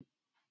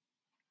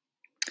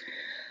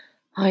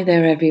Hi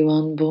there,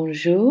 everyone.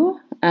 Bonjour.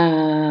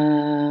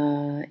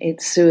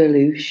 It's Sue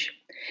Alouche,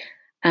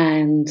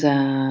 and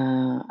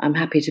I'm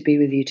happy to be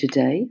with you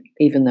today,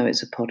 even though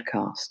it's a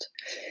podcast.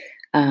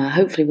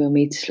 Hopefully, we'll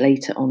meet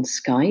later on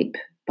Skype,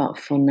 but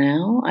for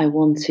now, I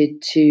wanted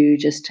to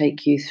just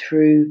take you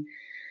through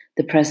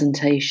the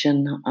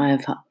presentation I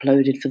have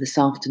uploaded for this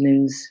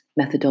afternoon's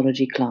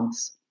methodology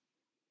class.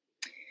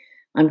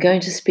 I'm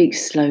going to speak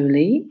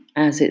slowly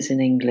as it's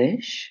in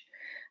English.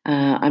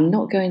 I'm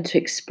not going to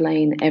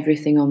explain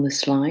everything on the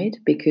slide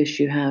because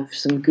you have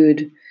some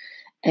good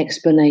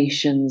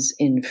explanations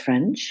in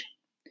French.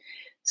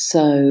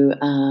 So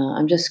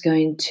I'm just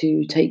going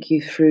to take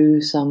you through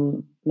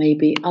some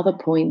maybe other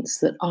points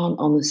that aren't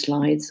on the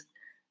slides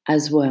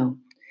as well.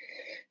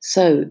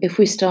 So if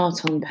we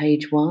start on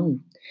page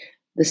 1,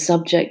 the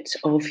subject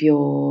of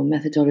your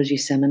methodology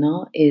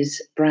seminar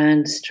is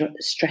brand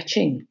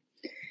stretching.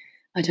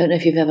 I don't know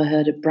if you've ever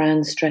heard of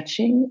brand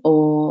stretching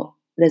or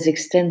les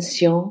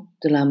extensions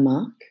de la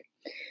marque.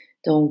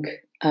 Donc,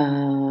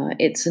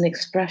 it's an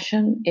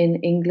expression in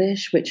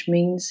English which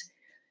means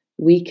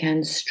we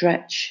can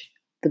stretch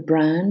the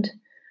brand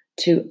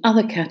to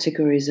other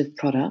categories of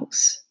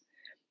products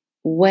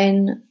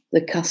when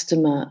the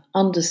customer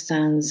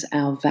understands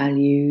our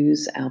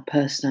values, our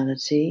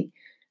personality,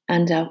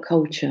 and our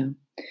culture.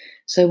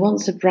 So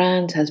once a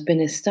brand has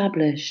been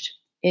established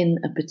in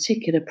a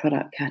particular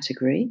product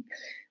category,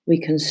 we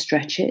can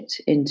stretch it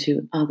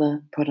into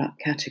other product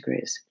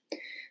categories.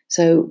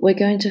 So we're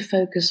going to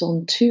focus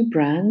on 2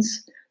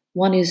 brands.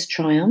 One is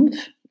Triumph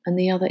and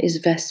the other is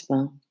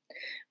Vespa.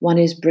 One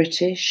is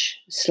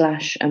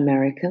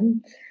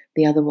British/American.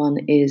 The other one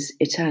is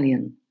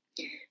Italian.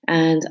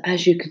 And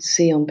as you can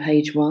see on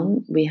page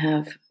 1, we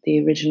have the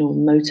original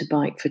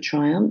motorbike for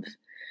Triumph.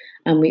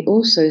 And we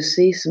also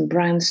see some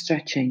brand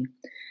stretching,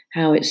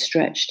 how it's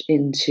stretched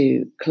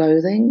into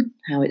clothing,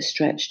 how it's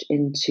stretched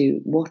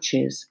into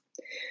watches.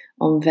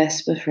 On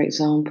Vespa, for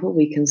example,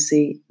 we can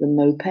see the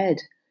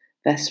moped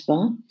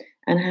Vespa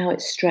and how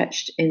it's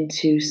stretched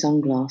into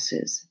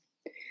sunglasses.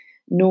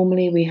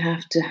 Normally, we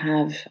have to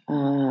have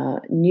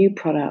new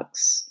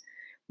products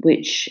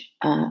which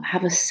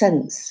have a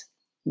sense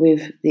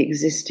with the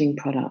existing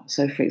product.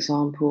 So, for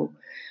example,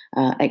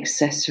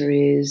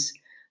 accessories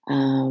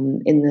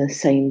in the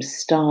same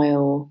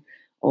style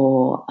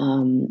or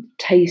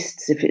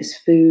tastes if it's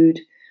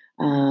food.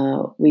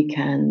 We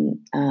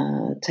can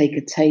take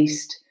a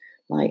taste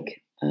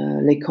like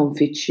les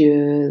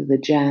confitures, the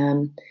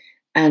jam,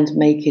 and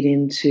make it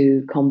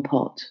into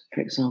compote,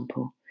 for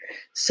example.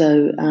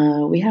 So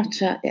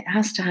it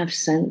has to have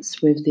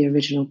sense with the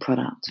original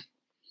product.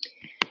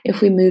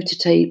 If we move to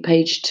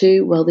page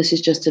 2, well, this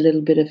is just a little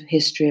bit of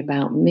history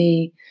about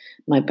me,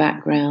 my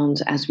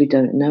background, as we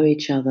don't know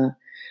each other.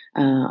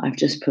 I've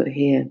just put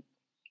here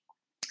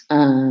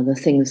the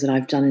things that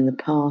I've done in the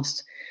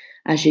past.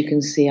 As you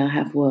can see, I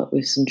have worked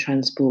with some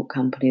transport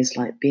companies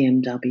like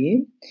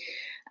BMW.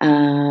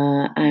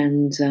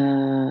 And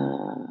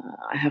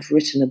I have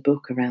written a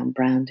book around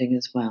branding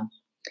as well.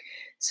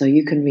 So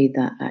you can read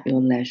that at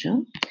your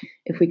leisure.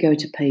 If we go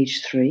to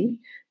page 3,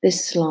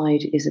 this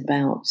slide is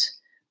about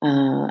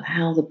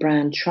how the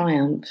brand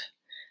Triumph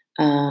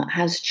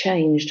has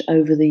changed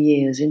over the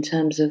years in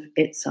terms of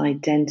its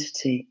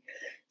identity.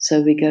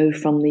 So we go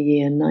from the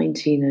year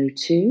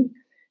 1902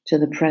 to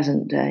the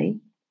present day.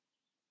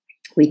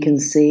 We can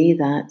see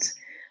that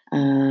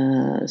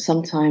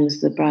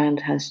sometimes the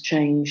brand has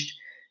changed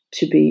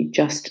to be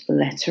just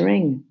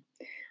lettering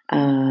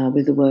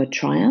with the word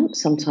Triumph.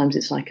 Sometimes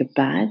it's like a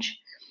badge.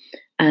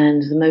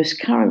 And the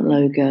most current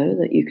logo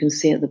that you can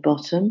see at the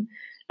bottom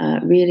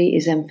really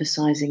is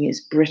emphasizing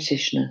its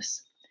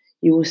Britishness.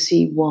 You will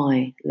see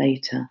why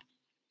later.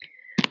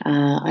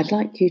 I'd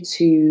like you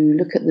to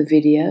look at the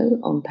video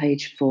on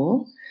page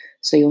 4.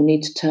 So you'll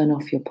need to turn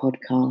off your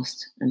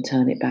podcast and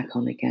turn it back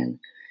on again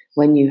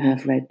when you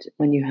have looked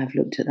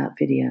at that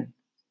video.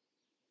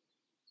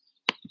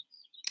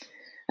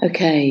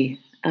 Okay,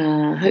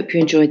 hope you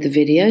enjoyed the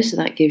video. So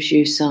that gives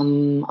you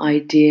some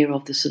idea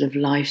of the sort of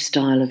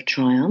lifestyle of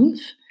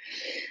Triumph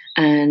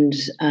and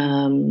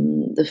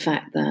the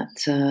fact that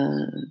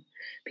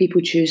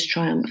people choose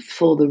Triumph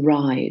for the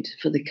ride,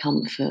 for the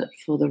comfort,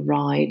 for the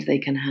ride they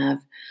can have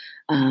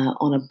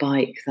on a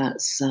bike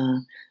that's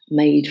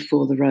made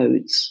for the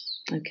roads.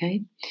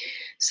 Okay,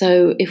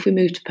 so if we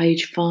move to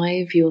page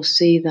 5, you'll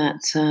see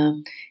that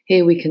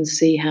here we can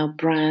see how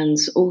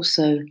brands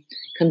also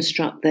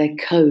construct their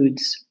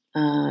codes.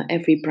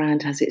 Every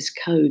brand has its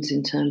codes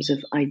in terms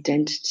of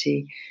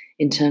identity,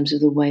 in terms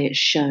of the way it's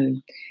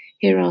shown.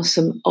 Here are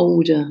some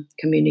older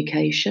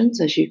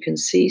communications. As you can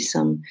see,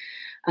 some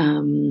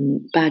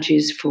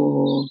badges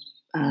for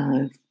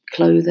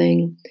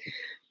clothing,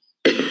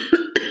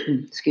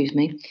 excuse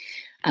me,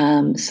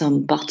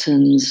 some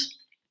buttons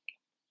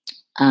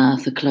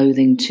for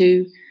clothing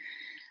too,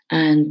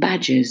 and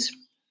badges.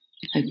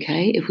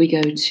 Okay, if we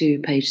go to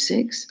page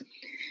 6,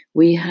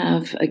 we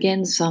have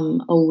again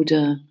some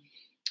older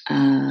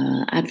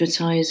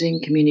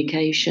advertising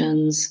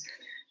communications,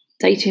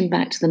 dating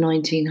back to the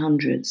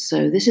 1900s.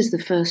 So this is the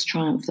first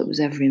Triumph that was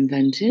ever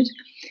invented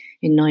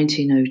in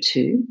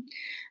 1902,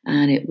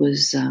 and it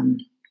was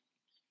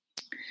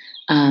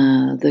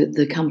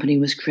the company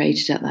was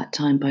created at that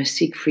time by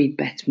Siegfried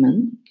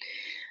Bettmann.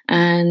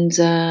 And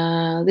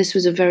this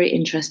was a very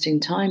interesting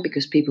time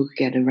because people could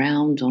get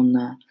around on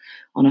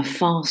a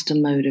faster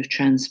mode of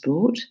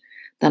transport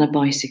than a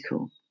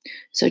bicycle.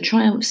 So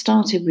Triumph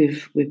started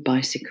with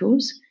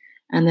bicycles,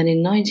 and then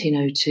in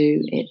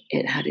 1902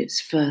 it had its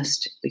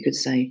first, we could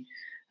say,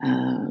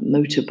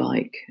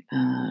 motorbike.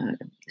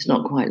 It's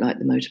not quite like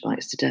the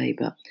motorbikes today,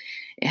 but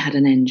it had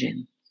an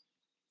engine.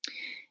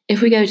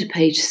 If we go to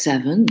page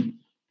 7,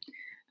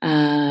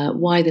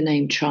 why the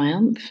name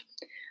Triumph?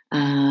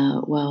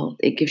 Well,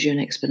 it gives you an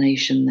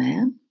explanation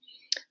there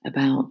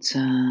about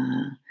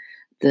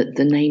that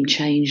the name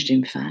changed,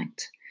 in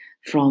fact,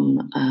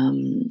 from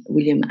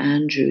William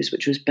Andrews,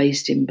 which was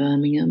based in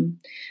Birmingham,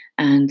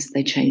 and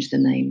they changed the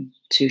name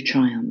to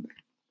Triumph.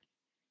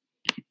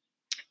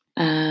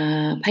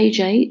 Page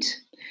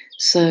 8.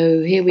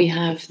 So here we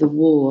have the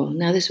war.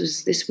 Now this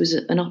was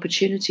an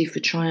opportunity for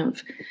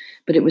Triumph,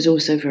 but it was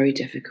also very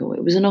difficult.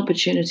 It was an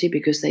opportunity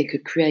because they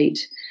could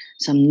create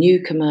some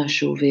new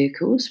commercial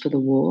vehicles for the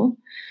war.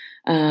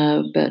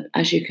 But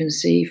as you can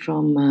see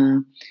from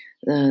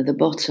the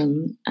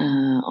bottom,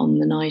 on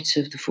the night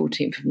of the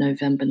 14th of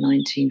November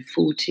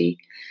 1940,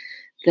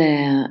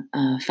 their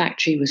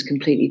factory was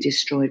completely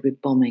destroyed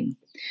with bombing.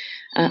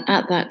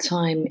 At that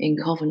time in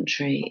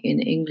Coventry, in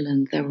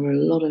England, there were a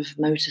lot of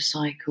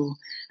motorcycle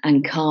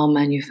and car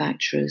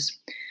manufacturers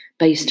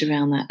based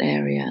around that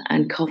area,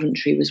 and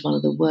Coventry was one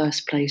of the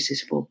worst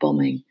places for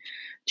bombing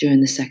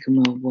during the Second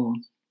World War.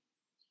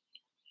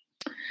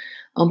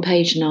 On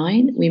page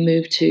 9, we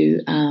move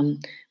to,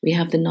 we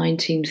have the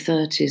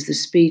 1930s, the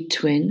Speed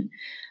Twin.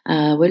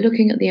 We're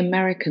looking at the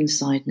American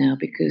side now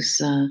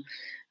because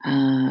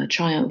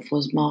Triumph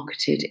was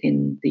marketed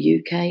in the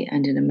UK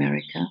and in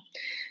America.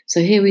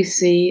 So here we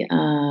see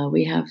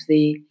we have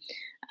the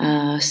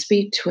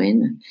Speed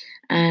Twin,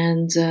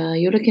 and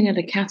you're looking at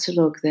a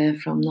catalogue there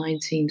from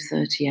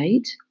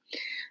 1938,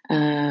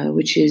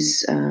 which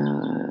is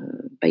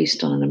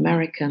based on an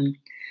American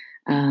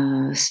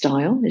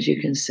style, as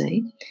you can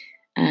see.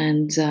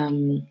 And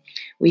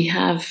we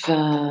have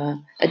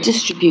a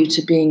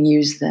distributor being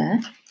used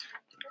there.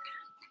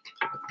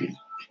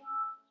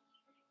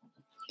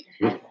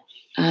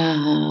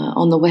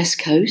 On the West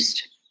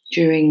Coast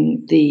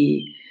during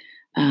the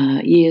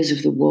years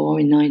of the war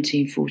in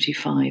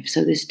 1945.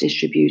 So this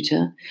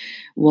distributor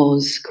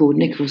was called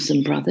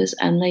Nicholson Brothers,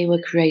 and they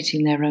were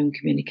creating their own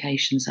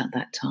communications at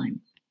that time.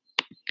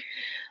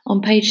 On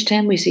page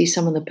 10, we see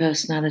some of the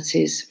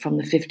personalities from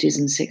the 50s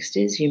and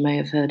 60s. You may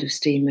have heard of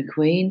Steve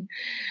McQueen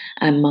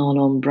and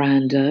Marlon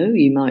Brando.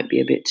 You might be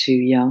a bit too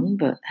young,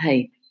 but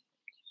hey,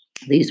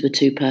 these were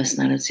two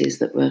personalities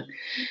that were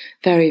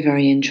very,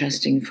 very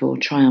interesting for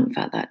Triumph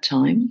at that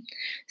time.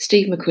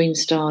 Steve McQueen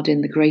starred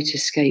in the Great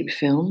Escape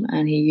film,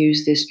 and he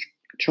used this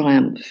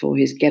Triumph for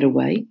his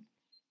getaway.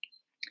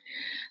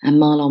 And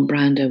Marlon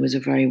Brando was a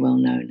very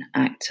well-known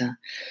actor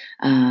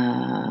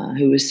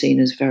who was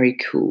seen as very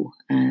cool,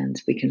 and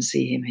we can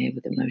see him here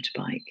with a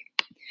motorbike.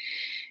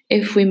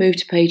 If we move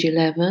to page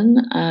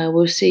 11,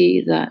 we'll see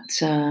that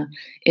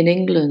in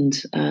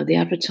England, the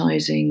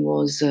advertising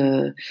was...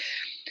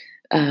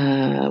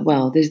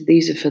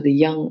 these are for the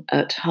young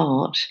at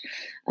heart,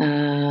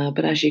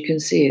 but as you can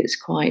see, it's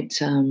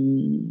quite,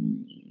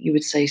 you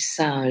would say,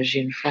 sage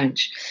in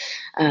French.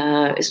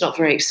 It's not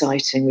very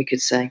exciting, we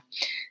could say.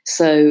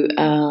 So,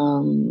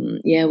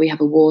 we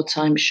have a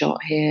wartime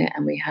shot here,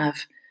 and we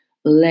have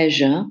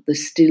leisure, the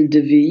style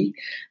de vie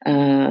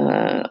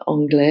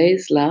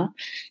anglaise, là,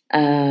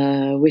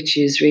 which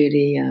is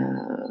really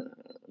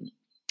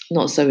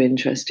not so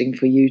interesting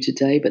for you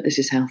today, but this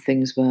is how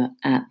things were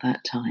at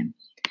that time.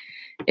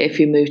 If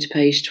you move to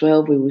page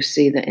 12, we will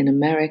see that in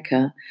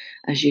America,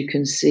 as you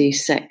can see,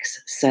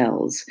 sex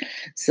sells.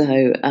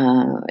 So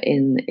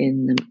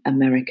in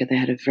America, they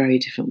had a very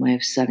different way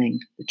of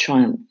selling the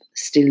Triumph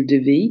style de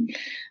vie,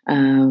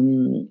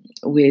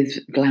 with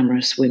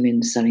glamorous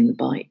women selling the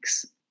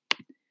bikes.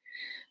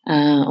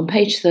 On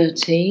page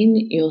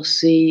 13, you'll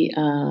see,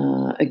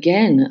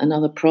 again,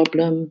 another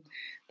problem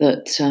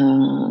that,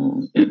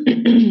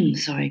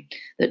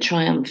 that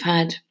Triumph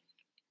had.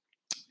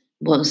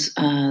 Was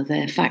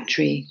their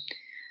factory,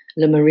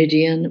 Le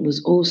Méridien,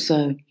 was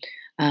also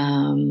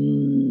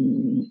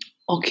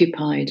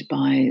occupied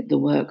by the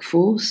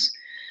workforce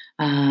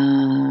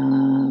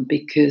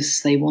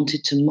because they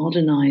wanted to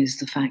modernize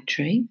the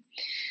factory.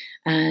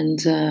 And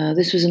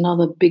this was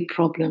another big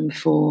problem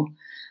for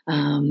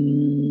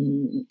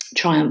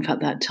Triumph at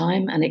that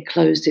time, and it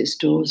closed its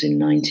doors in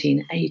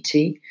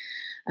 1980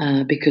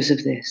 because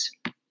of this.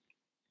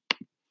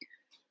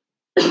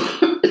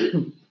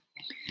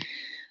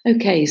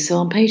 Okay, so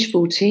on page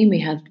 14, we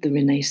had the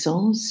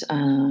Renaissance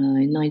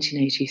in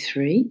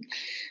 1983.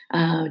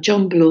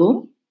 John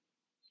Bloor,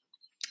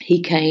 he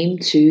came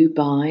to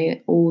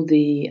buy all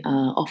the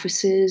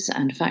offices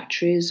and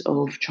factories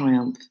of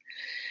Triumph.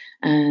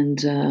 And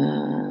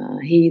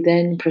he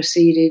then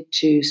proceeded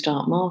to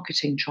start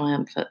marketing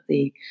Triumph at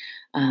the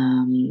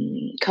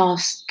car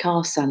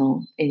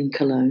salon in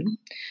Cologne,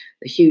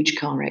 the huge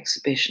car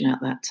exhibition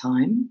at that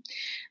time.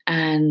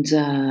 And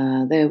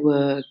there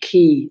were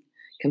key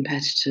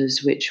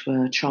competitors, which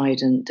were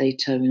Trident,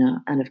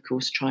 Daytona, and of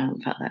course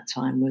Triumph at that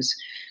time was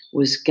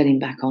getting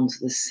back onto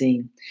the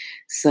scene.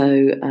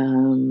 So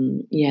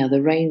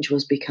the range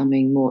was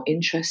becoming more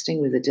interesting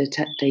with the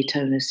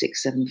Daytona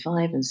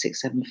 675 and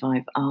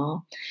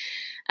 675R.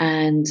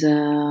 And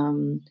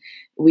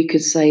we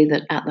could say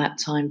that at that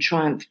time,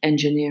 Triumph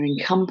Engineering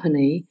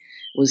Company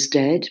was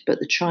dead, but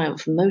the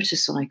Triumph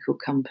Motorcycle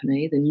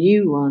Company, the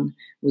new one,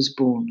 was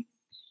born.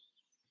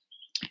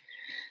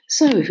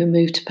 So if we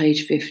move to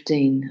page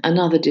 15,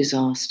 another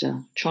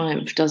disaster.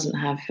 Triumph doesn't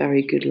have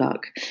very good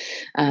luck.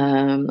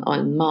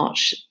 On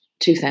March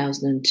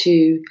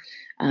 2002,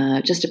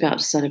 just about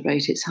to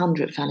celebrate its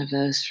 100th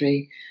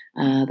anniversary,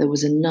 there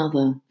was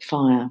another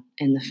fire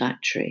in the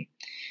factory.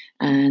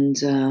 And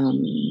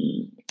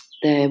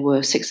there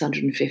were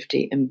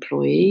 650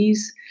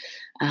 employees,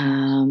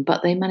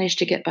 but they managed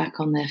to get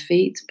back on their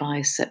feet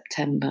by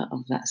September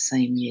of that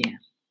same year.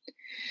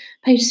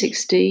 Page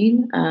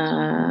 16,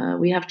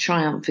 we have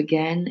Triumph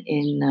again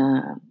in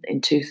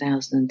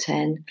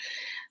 2010.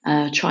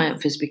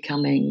 Triumph is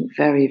becoming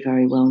very,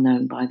 very well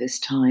known by this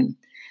time,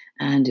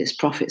 and its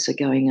profits are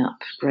going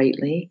up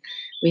greatly.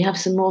 We have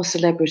some more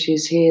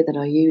celebrities here that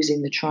are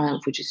using the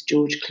Triumph, which is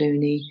George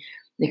Clooney,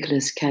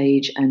 Nicolas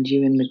Cage, and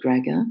Ewan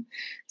McGregor.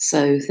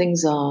 So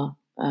things are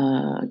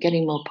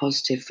getting more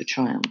positive for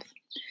Triumph.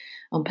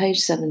 On page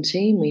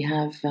 17, we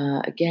have,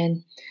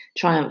 again,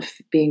 Triumph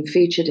being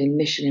featured in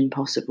Mission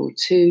Impossible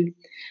 2,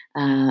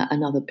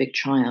 another big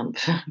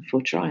triumph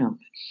for Triumph.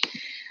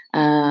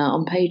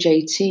 On page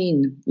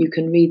 18, you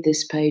can read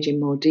this page in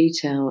more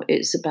detail.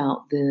 It's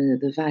about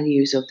the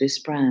values of this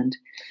brand.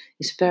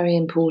 It's very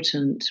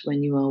important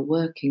when you are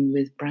working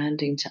with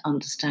branding to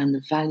understand the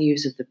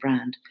values of the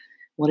brand,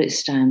 what it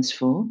stands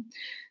for.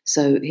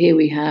 So here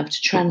we have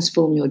to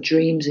transform your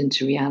dreams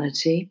into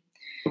reality.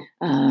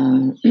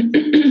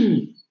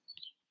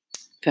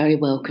 Very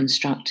well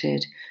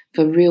constructed,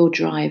 for real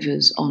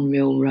drivers on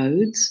real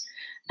roads,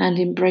 and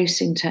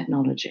embracing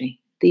technology.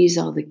 These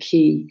are the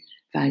key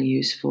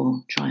values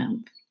for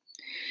Triumph.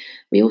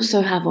 We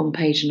also have on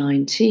page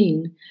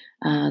 19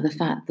 the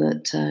fact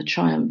that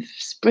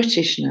Triumph's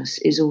Britishness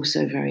is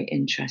also very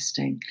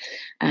interesting.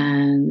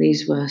 And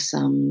these were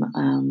some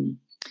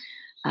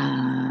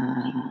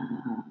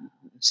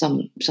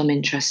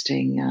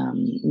interesting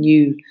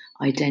new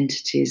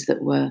identities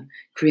that were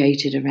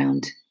created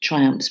around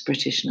Triumph's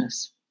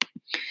Britishness.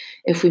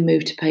 If we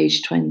move to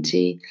page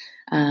 20,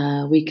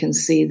 we can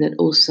see that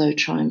also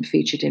Triumph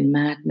featured in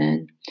Mad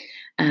Men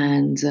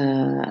and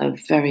a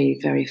very,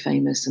 very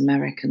famous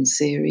American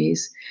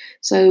series.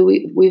 So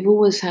we've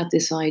always had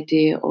this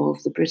idea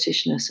of the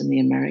Britishness and the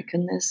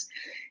Americanness.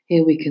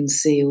 Here we can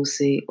see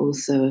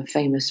also a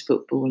famous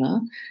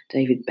footballer,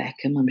 David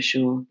Beckham. I'm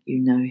sure you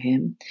know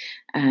him.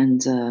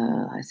 And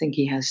I think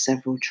he has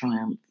several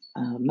Triumph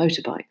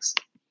motorbikes.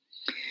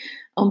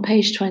 On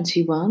page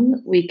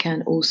 21, we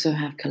can also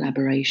have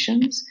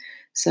collaborations.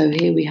 So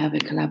here we have a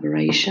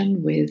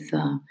collaboration with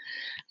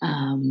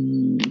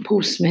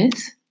Paul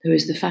Smith, who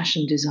is the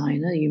fashion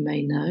designer, you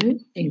may know,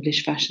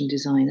 English fashion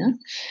designer.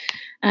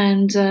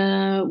 And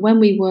when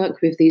we work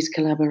with these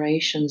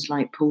collaborations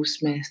like Paul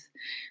Smith,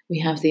 we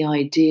have the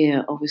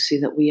idea, obviously,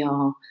 that we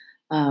are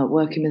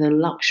working with a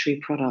luxury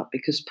product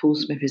because Paul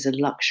Smith is a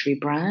luxury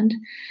brand.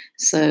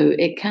 So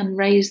it can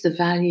raise the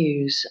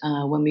values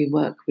when we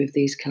work with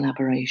these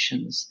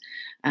collaborations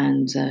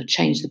and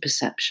change the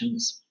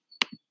perceptions.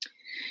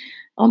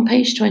 On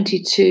page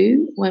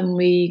 22, when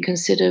we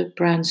consider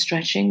brand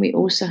stretching, we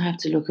also have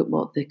to look at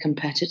what the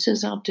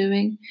competitors are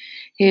doing.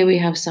 Here we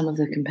have some of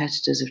the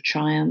competitors of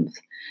Triumph,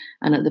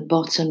 and at the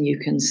bottom you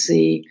can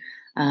see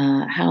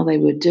how they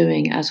were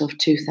doing as of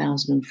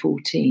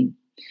 2014.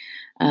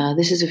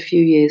 This is a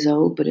few years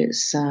old, but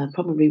it's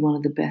probably one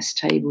of the best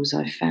tables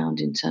I've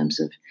found in terms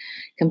of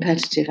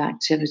competitive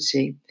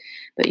activity.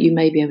 But you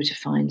may be able to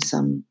find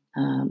some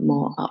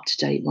more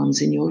up-to-date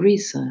ones in your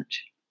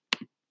research.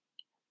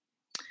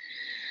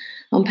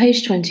 On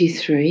page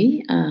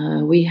 23,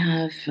 we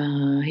have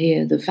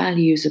here the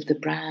values of the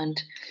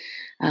brand,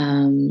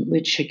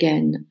 which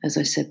again, as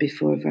I said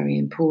before, are very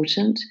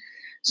important.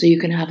 So you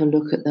can have a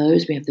look at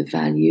those. We have the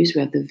values,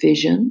 we have the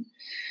vision.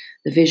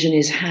 The vision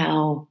is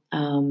how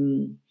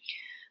the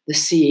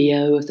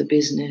CEO of the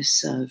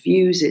business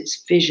views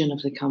its vision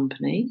of the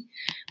company.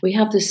 We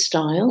have the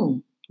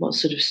style. What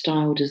sort of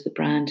style does the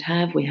brand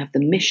have? We have the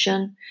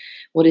mission.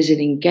 What is it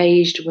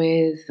engaged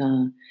with?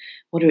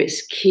 What are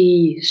its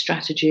key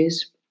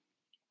strategies?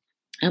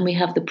 And we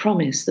have the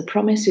promise. The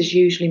promise is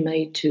usually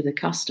made to the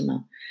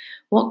customer.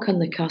 What can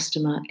the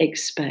customer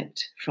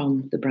expect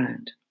from the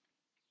brand?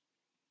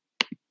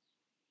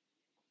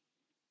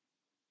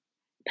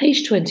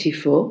 Page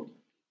 24,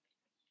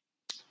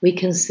 we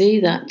can see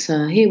that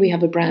here we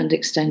have a brand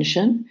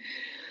extension.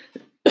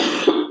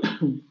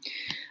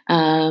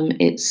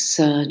 It's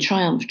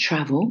Triumph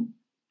Travel,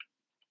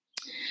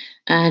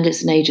 and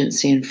it's an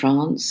agency in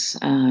France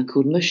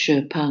called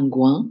Monsieur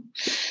Pingouin,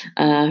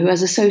 who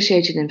has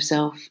associated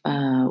himself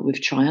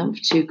with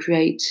Triumph to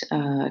create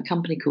a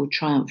company called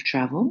Triumph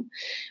Travel,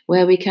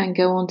 where we can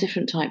go on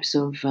different types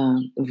of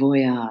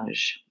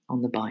voyage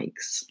on the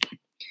bikes.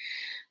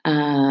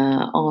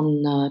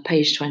 On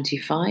page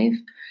 25,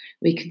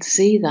 we can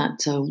see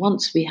that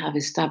once we have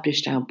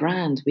established our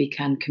brand, we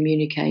can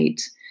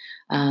communicate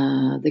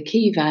the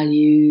key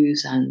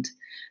values and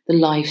the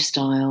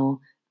lifestyle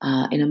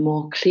in a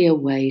more clear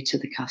way to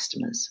the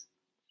customers.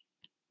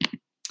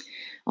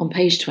 On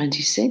page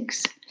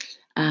 26,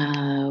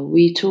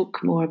 we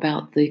talk more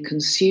about the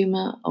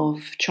consumer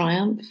of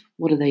Triumph.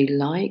 What are they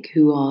like?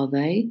 Who are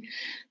they?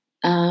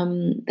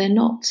 They're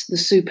not the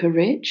super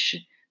rich.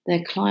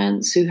 They're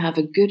clients who have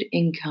a good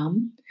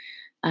income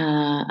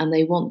and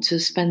they want to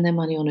spend their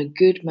money on a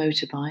good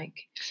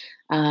motorbike,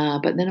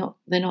 but they're not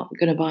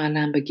going to buy a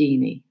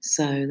Lamborghini,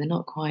 so they're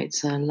not quite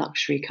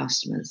luxury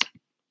customers.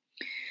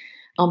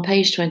 On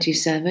page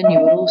 27, you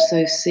will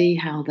also see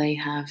how they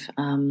have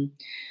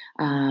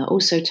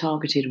also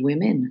targeted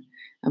women,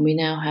 and we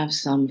now have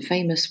some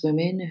famous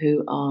women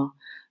who are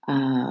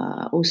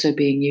also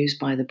being used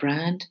by the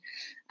brand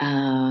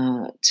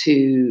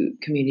to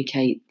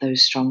communicate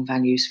those strong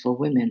values for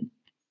women.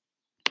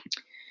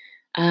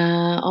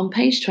 On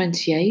page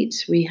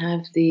 28, we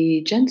have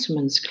the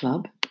Gentleman's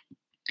Club,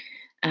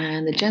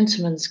 and the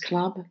Gentleman's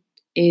Club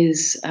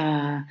is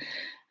an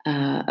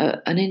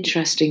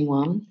interesting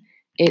one.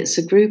 It's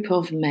a group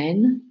of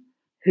men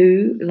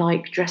who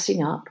like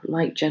dressing up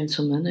like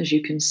gentlemen, as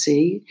you can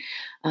see,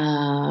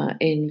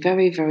 in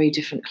very, very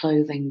different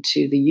clothing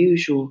to the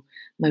usual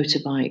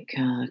motorbike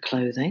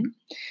clothing.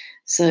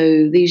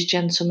 So these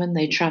gentlemen,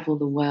 they travel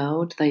the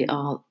world. They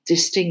are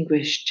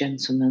distinguished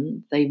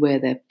gentlemen. They wear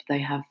their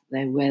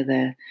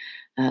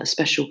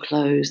special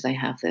clothes. They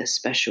have their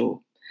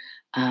special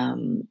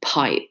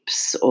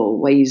pipes or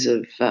ways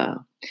of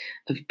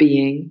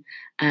being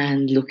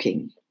and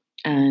looking.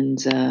 And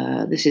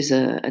this is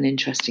an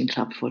interesting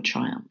club for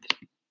Triumph.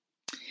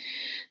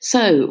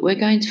 So we're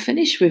going to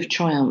finish with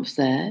Triumph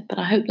there, but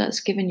I hope that's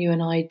given you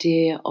an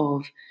idea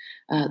of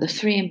the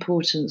three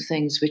important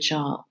things, which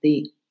are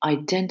the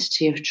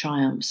identity of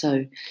Triumph.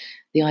 So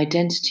the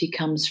identity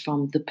comes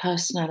from the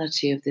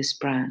personality of this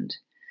brand.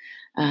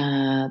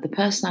 The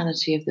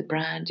personality of the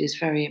brand is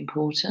very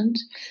important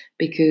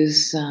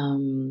because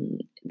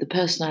the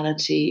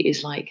personality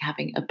is like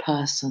having a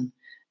person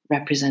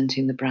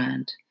representing the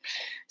brand.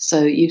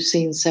 So you've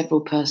seen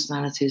several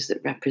personalities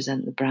that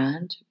represent the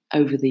brand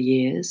over the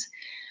years.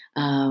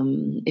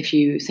 If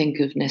you think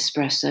of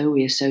Nespresso,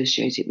 we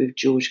associate it with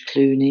George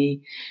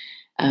Clooney.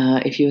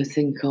 If you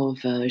think of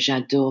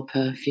J'adore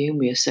perfume,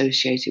 we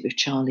associate it with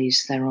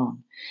Charlize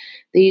Theron.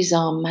 These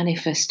are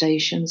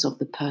manifestations of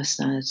the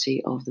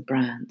personality of the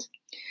brand.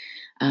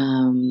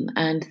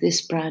 And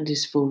this brand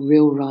is for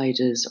real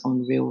riders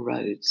on real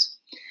roads.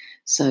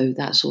 So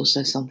that's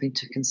also something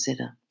to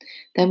consider.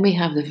 Then we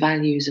have the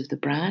values of the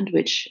brand,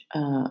 which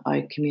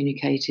I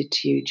communicated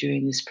to you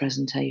during this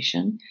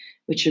presentation,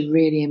 which are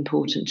really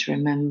important to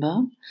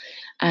remember.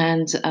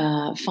 And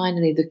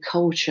finally, the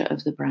culture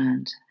of the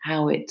brand,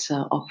 how it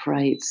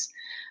operates,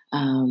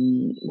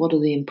 what are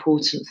the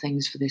important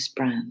things for this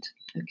brand,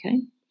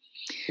 okay?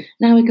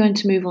 Now we're going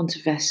to move on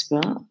to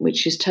Vespa,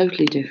 which is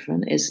totally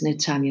different. It's an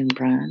Italian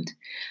brand.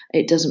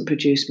 It doesn't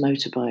produce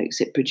motorbikes,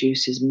 it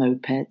produces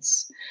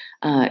mopeds.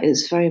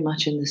 It's very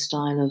much in the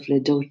style of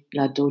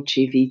La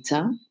Dolce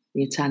Vita,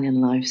 the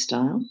Italian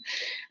lifestyle.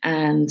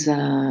 And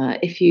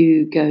if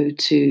you go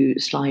to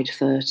slide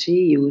 30,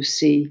 you will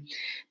see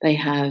they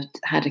have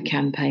had a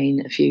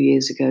campaign a few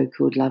years ago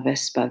called La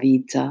Vespa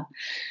Vita,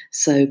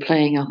 so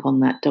playing up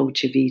on that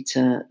Dolce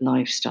Vita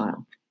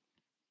lifestyle.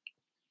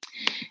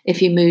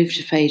 If you move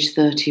to page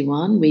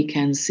 31, we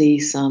can see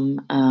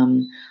some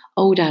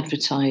old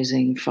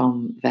advertising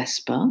from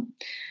Vespa.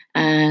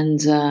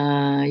 And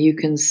you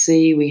can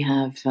see we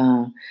have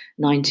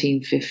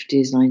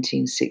 1950s,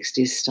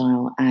 1960s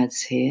style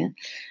ads here.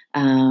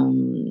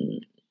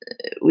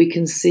 We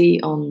can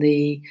see on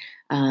the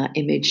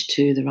image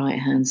to the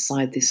right-hand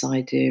side this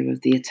idea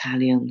of the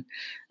Italian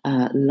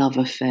love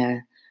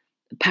affair,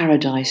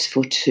 paradise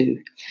for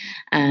two.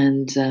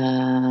 And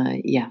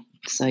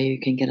so you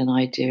can get an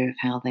idea of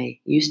how they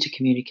used to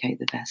communicate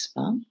the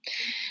Vespa.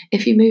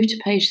 If you move to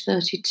page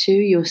 32,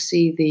 you'll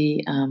see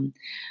the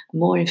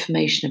more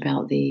information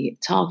about the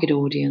target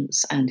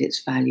audience and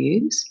its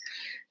values.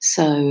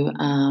 So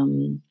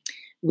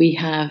we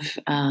have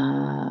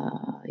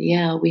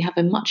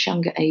a much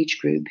younger age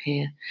group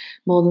here.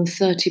 More than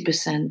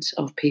 30%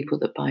 of people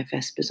that buy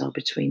Vespas are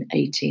between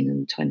 18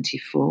 and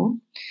 24,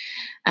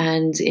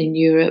 and in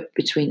Europe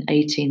between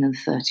 18 and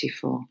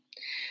 34.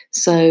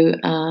 So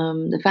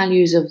the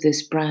values of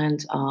this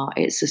brand are,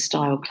 it's a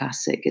style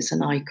classic, it's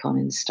an icon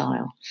in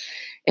style.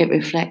 It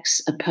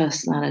reflects a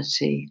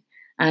personality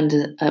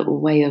and a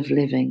way of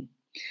living,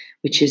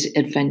 which is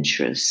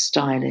adventurous,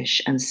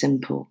 stylish and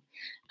simple,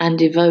 and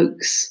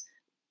evokes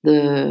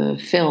the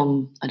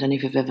film, I don't know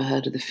if you've ever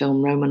heard of the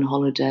film Roman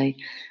Holiday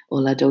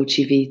or La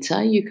Dolce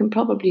Vita. You can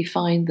probably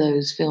find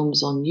those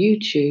films on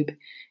YouTube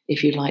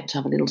if you'd like to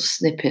have a little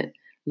snippet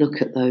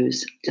look at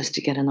those, just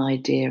to get an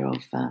idea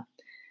of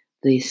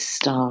the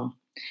style.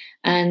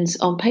 And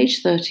on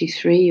page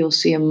 33, you'll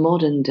see a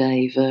modern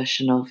day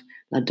version of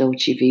La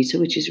Dolce Vita,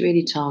 which is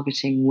really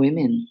targeting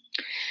women.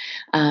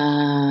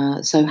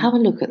 So have a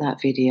look at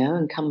that video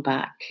and come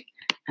back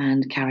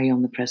and carry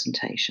on the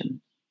presentation.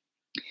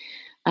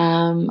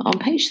 On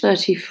page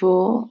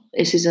 34,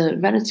 this is a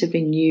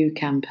relatively new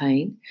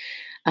campaign,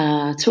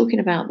 talking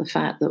about the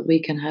fact that we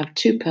can have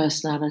two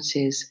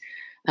personalities,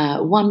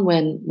 one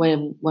when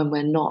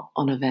we're not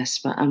on a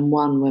Vespa and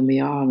one when we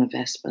are on a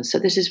Vespa. So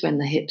this is when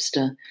the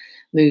hipster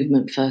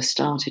movement first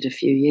started a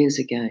few years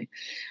ago.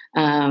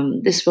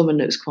 This woman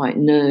looks quite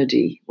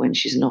nerdy when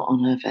she's not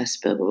on her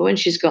Vespa, but when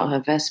she's got her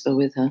Vespa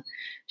with her,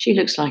 she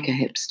looks like a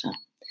hipster.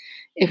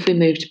 If we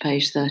move to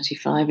page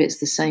 35, it's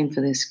the same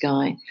for this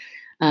guy.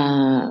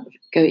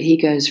 He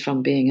goes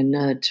from being a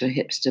nerd to a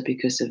hipster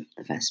because of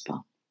the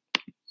Vespa.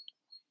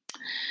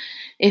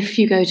 If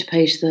you go to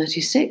page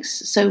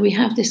 36, so we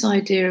have this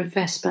idea of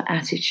Vespa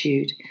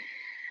attitude.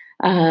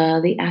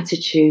 The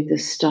attitude, the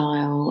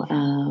style,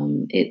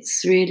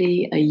 it's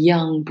really a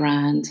young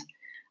brand,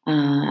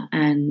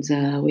 and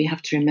we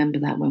have to remember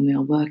that when we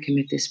are working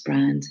with this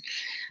brand.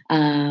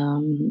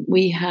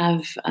 We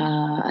have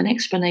an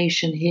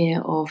explanation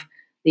here of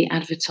the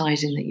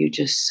advertising that you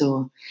just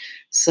saw,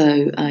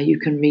 so you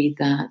can read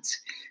that.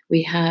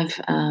 We have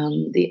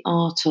the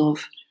art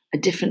of a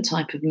different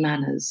type of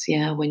manners.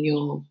 Yeah, when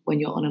you're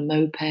on a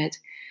moped,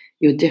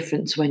 you're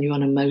different to when you're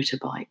on a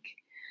motorbike.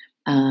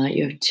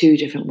 You have two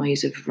different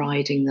ways of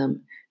riding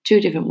them,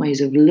 two different ways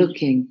of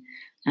looking,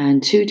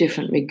 and two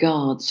different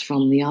regards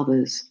from the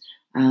others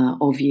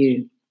of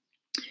you.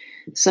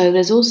 So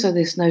there's also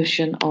this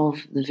notion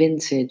of the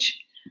vintage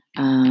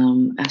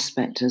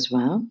aspect as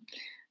well.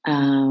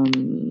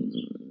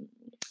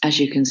 As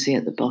you can see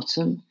at the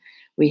bottom,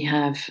 we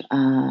have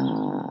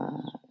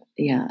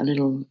a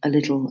little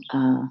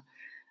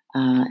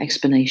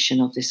explanation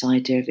of this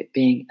idea of it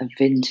being a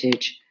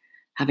vintage,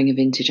 having a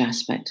vintage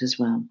aspect as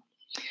well.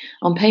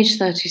 On page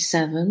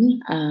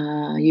 37,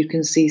 you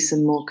can see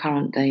some more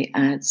current day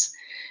ads.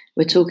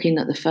 We're talking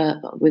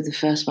with the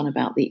first one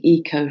about the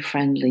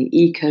eco-friendly,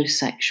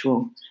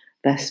 eco-sexual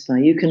Vespa.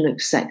 You can look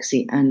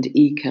sexy and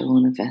eco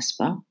on a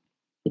Vespa.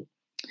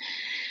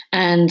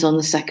 And on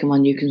the second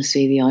one, you can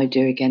see the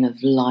idea again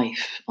of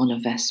life on a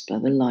Vespa,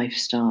 the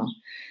lifestyle,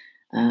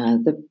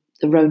 the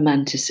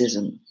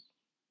romanticism.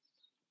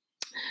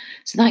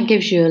 So that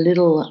gives you a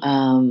little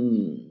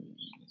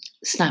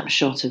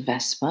snapshot of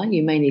Vespa.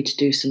 You may need to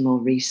do some more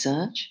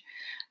research.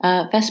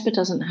 Vespa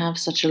doesn't have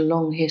such a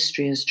long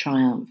history as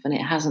Triumph, and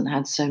it hasn't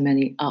had so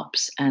many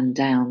ups and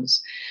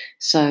downs.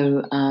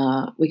 So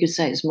we could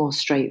say it's more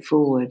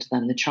straightforward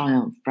than the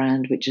Triumph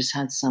brand, which has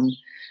had some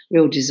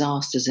real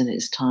disasters in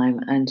its time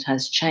and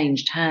has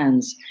changed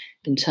hands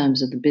in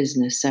terms of the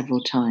business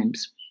several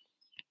times.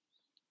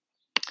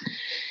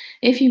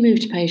 If you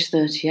move to page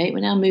 38, we're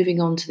now moving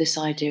on to this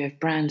idea of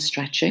brand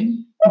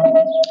stretching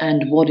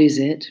and what is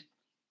it.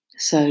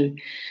 So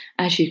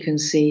as you can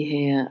see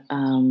here,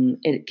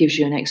 it gives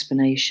you an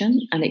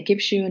explanation and it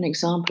gives you an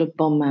example of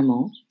Bon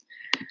Maman.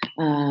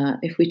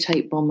 If we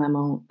take Bon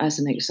Maman as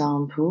an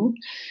example,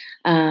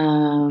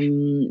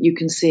 you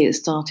can see it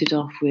started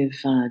off with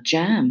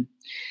jam,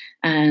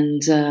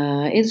 and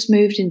it's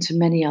moved into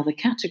many other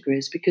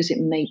categories because it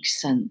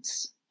makes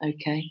sense.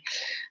 Okay,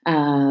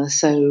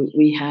 so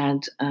we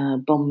had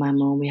Bon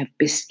Maman, we have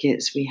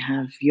biscuits, we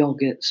have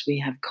yogurts, we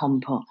have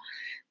compote.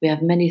 We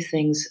have many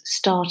things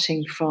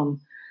starting from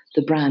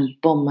the brand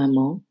Bon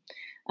Maman.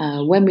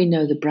 When we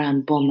know the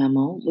brand Bon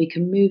Maman, we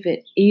can move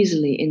it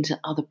easily into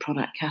other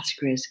product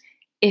categories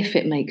if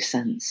it makes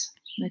sense.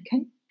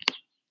 Okay.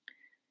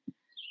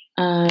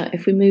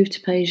 If we move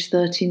to page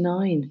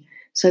 39,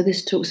 so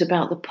this talks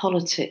about the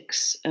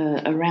politics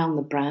around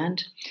the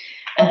brand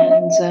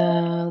and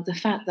the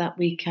fact that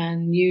we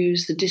can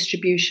use the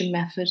distribution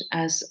method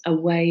as a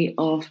way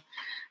of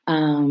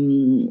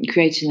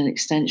creating an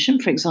extension.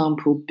 For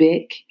example,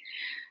 BIC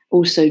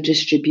also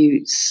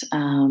distributes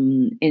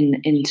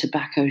in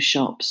tobacco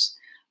shops.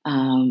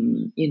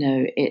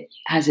 It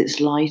has its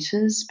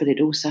lighters, but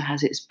it also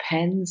has its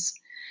pens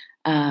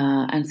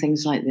and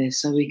things like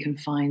this. So we can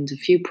find a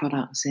few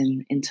products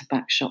in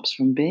tobacco shops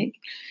from BIC.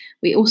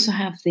 We also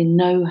have the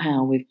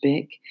know-how with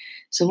BIC.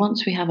 So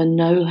once we have a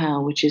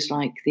know-how, which is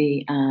like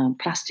the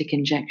plastic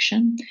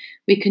injection,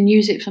 we can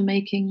use it for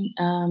making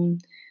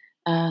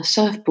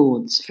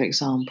surfboards, for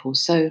example.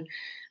 So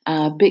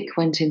BIC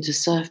went into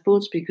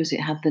surfboards because it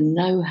had the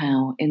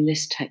know-how in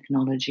this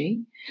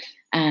technology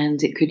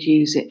and it could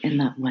use it in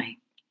that way.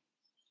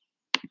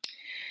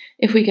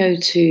 If we go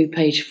to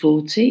page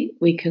 40,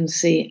 we can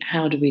see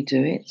how do we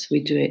do it.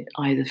 We do it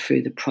either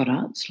through the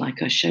products,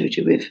 like I showed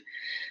you with,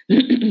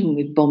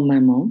 with Bon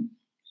Maman,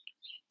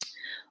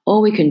 or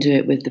we can do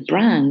it with the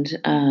brand.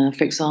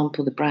 For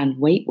example, the brand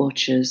Weight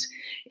Watchers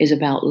is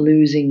about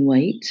losing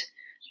weight.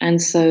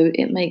 And so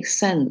it makes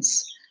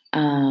sense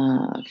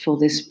for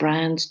this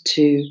brand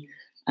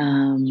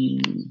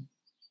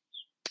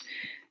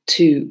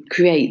to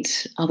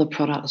create other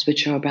products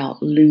which are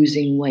about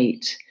losing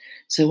weight.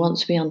 So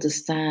once we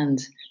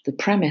understand the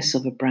premise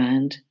of a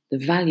brand, the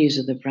values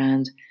of the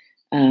brand,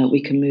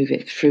 we can move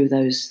it through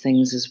those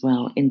things as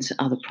well into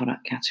other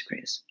product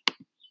categories.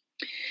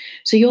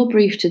 So your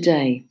brief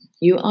today,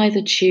 you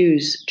either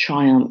choose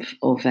Triumph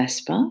or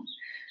Vespa,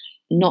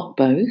 not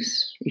both.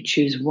 You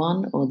choose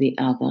one or the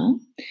other.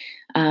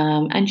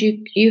 And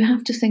you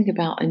have to think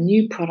about a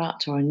new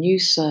product or a new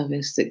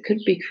service that could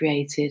be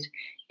created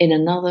in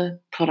another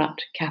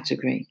product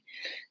category.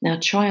 Now,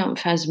 Triumph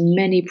has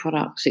many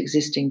products,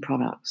 existing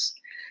products.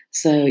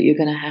 So you're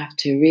going to have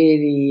to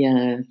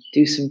really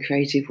do some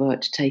creative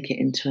work to take it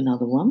into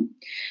another one.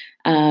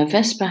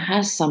 Vespa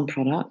has some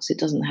products. It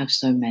doesn't have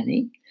so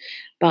many.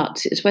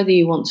 But it's whether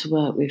you want to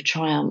work with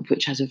Triumph,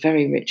 which has a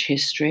very rich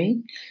history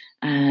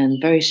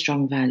and very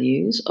strong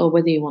values, or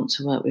whether you want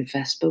to work with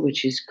Vespa,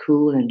 which is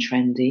cool and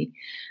trendy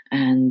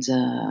and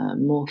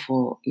more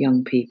for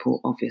young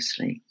people,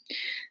 obviously.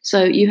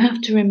 So you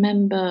have to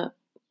remember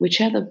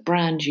whichever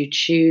brand you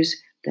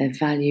choose, their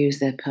values,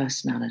 their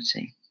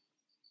personality.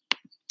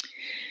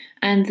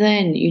 And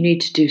then you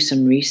need to do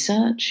some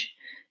research.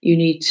 You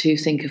need to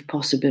think of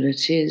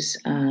possibilities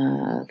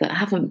that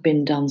haven't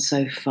been done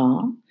so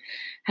far.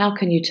 How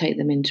can you take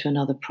them into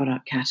another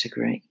product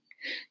category?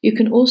 You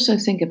can also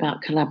think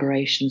about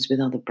collaborations with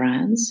other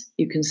brands.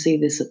 You can see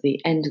this at the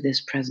end of this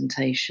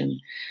presentation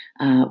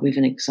with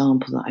an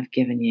example that I've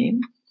given you.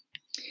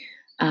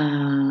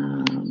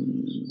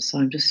 So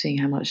I'm just seeing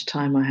how much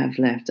time I have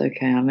left.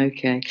 Okay, I'm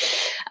okay.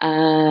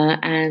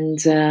 And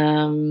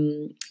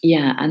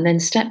then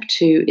step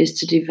 2 is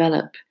to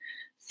develop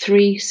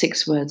 3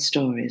 6-word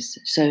stories.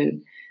 So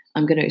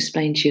I'm going to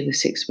explain to you the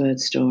 6-word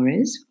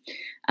stories.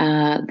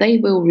 They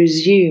will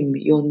resume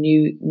your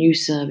new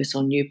service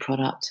or new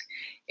product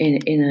in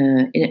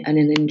an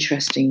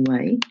interesting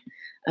way.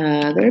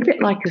 They're a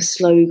bit like a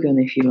slogan,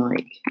 if you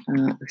like,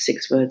 a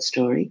 6-word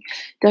story.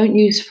 Don't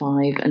use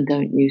 5 and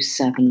don't use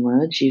 7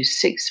 words. Use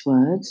 6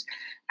 words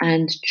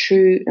and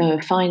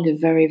find a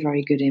very,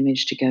 very good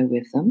image to go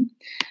with them.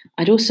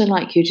 I'd also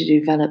like you to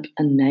develop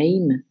a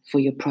name for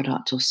your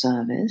product or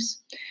service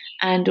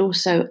and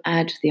also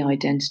add the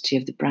identity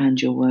of the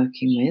brand you're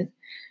working with.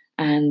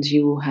 And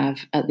you will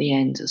have, at the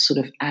end, a sort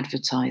of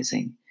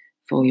advertising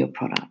for your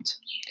product.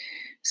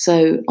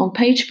 So on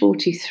page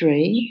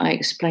 43, I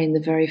explain the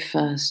very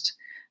first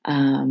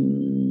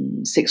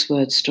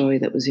 6-word story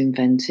that was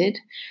invented,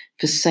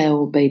 For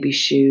Sale Baby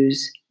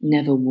Shoes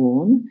Never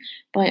Worn,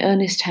 by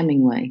Ernest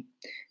Hemingway.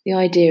 The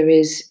idea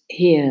is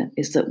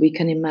that we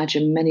can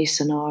imagine many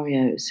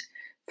scenarios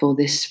for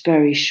this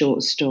very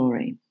short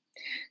story.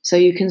 So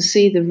you can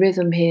see the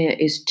rhythm here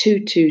is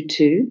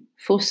 222,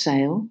 for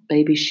sale,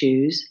 baby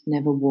shoes,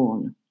 never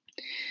worn.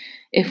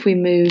 If we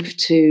move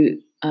to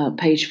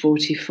page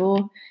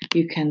 44,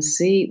 you can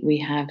see we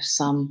have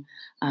some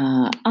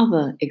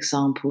other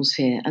examples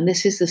here. And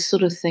this is the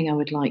sort of thing I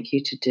would like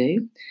you to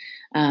do.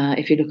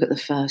 If you look at the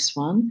first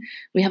one,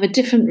 we have a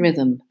different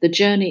rhythm. The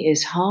journey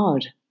is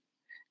hard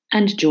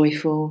and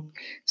joyful.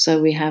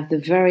 So we have the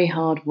very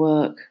hard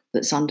work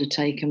that's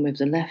undertaken with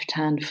the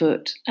left-hand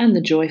foot and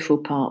the joyful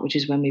part, which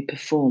is when we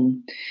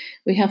perform.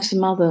 We have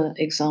some other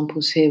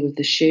examples here with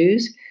the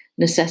shoes,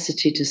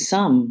 necessity to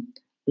some,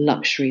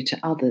 luxury to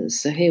others.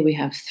 So here we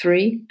have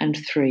 3 and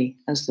 3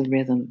 as the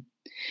rhythm.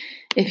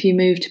 If you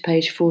move to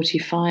page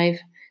 45,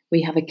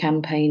 we have a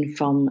campaign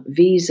from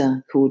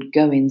Visa called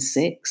Go in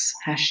 6,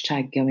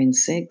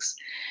 #GoIn6.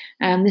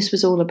 And this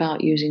was all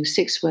about using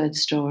 6-word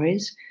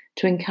stories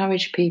to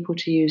encourage people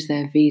to use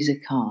their Visa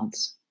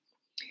cards.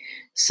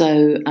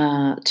 So,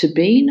 to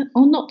bean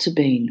or not to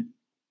bean?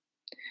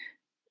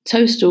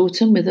 Toast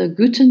autumn with a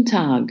guten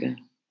Tag.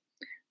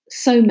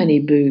 So many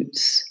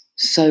boots,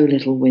 so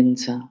little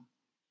winter.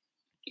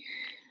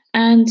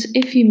 And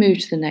if you move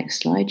to the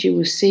next slide, you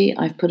will see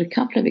I've put a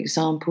couple of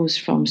examples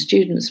from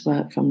students'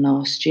 work from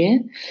last year.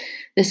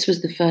 This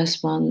was the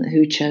first one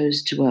who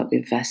chose to work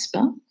with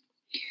Vespa.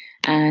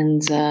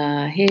 And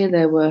here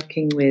they're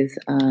working with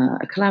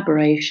a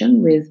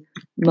collaboration with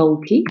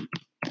Mulkey.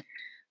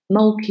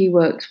 Mulkey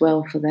worked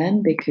well for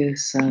them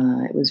because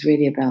it was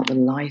really about the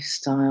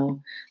lifestyle,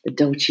 the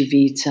Dolce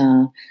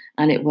Vita,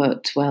 and it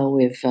worked well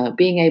with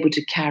being able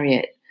to carry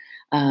it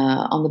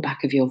on the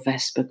back of your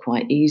Vespa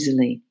quite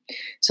easily.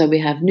 So we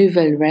have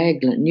Nouvelle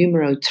Règle,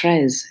 numéro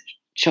 13,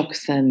 choc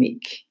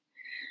thermique.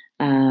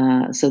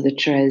 So the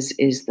 13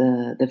 is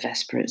the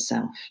Vespa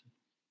itself.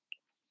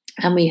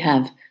 And we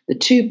have the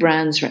 2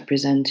 brands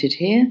represented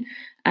here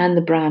and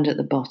the brand at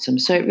the bottom.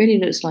 So it really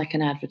looks like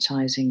an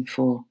advertising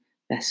for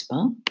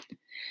Vespa.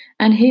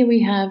 And here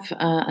we have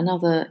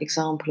another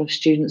example of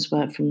students'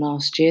 work from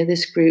last year.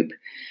 This group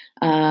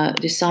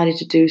decided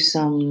to do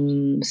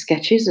some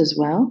sketches as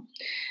well.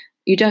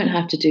 You don't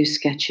have to do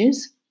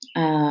sketches.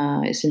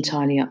 It's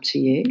entirely up to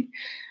you.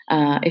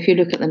 If you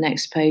look at the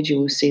next page, you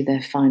will see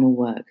their final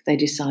work. They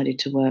decided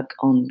to work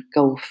on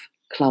golf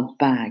club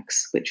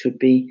bags, which would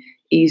be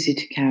easy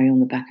to carry on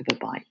the back of a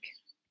bike.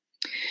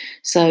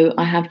 So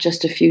I have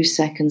just a few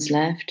seconds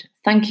left.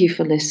 Thank you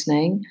for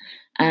listening,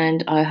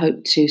 and I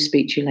hope to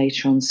speak to you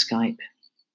later on Skype.